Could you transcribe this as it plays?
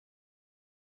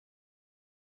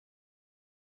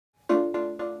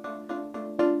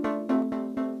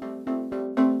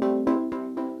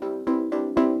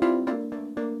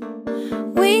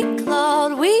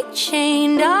we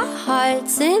chained our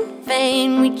hearts in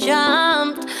vain. We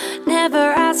jumped, never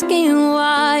asking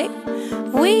why.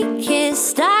 We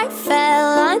kissed, I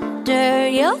fell under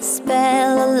your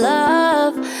spell of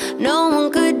love no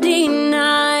one could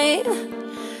deny.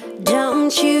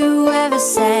 Don't you ever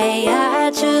say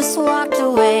I just walked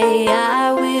away.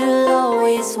 I will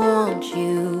always want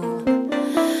you.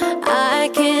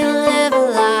 I can't live a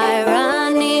lie,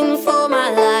 running for my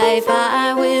life.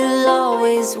 I will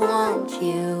always want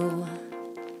you.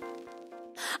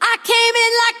 I came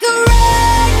in like a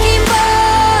wrecking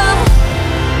ball.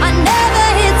 I never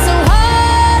hit so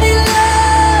hard in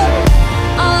love.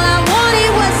 All I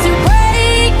wanted was to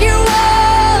break your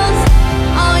walls.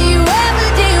 All you ever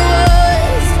did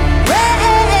was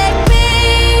wreck me.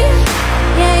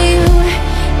 Yeah,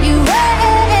 you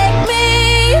wrecked me.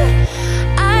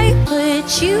 I put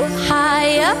you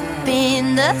high up in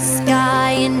the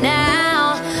sky, and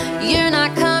now you're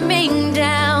not coming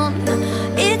down.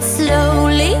 It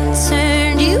slowly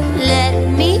turned, you let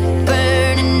me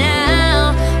burn, and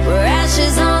now we're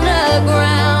ashes on the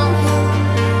ground.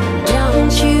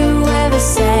 Don't you ever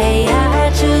say I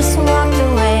just walked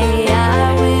away.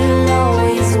 I will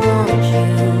always want you.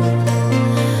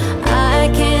 I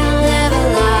can't live a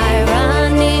lie,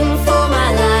 running for my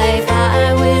life.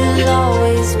 I will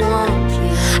always want you.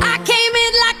 I came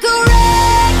in like a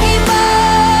wrecking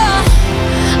ball.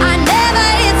 I never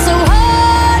hit so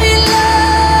hard in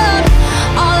love.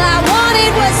 All I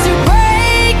wanted was to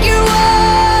break your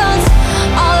walls.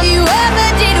 All you ever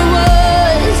did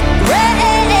was wreck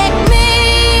me.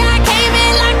 I came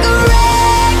in like a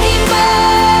wrecking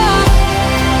ball.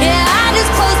 Yeah, I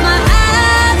just closed my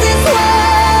eyes and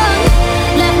swung.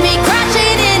 Left me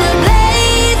crashing in a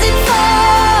blazing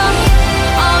fall.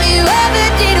 All you ever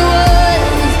did was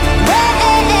wreck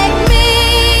me.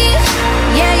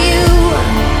 Yeah,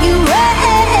 you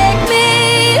wrecked me.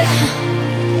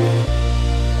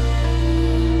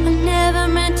 I never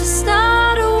meant to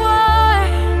start a war.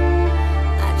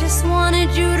 I just wanted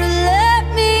you to let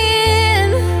me in.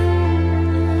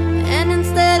 And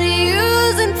instead of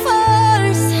using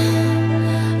force,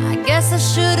 I guess I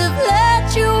should have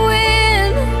let you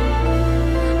in.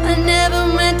 I never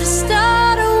meant to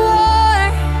start a war.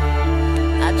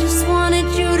 I just wanted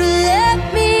you to let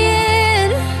me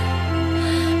in.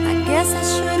 I guess I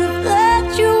should have let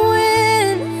you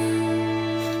in.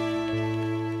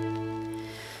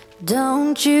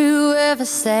 Don't you ever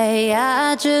say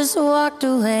I just walked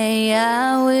away.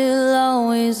 I will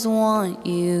always want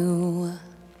you.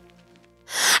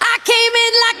 I came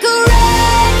in like a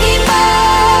wrecking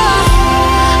ball.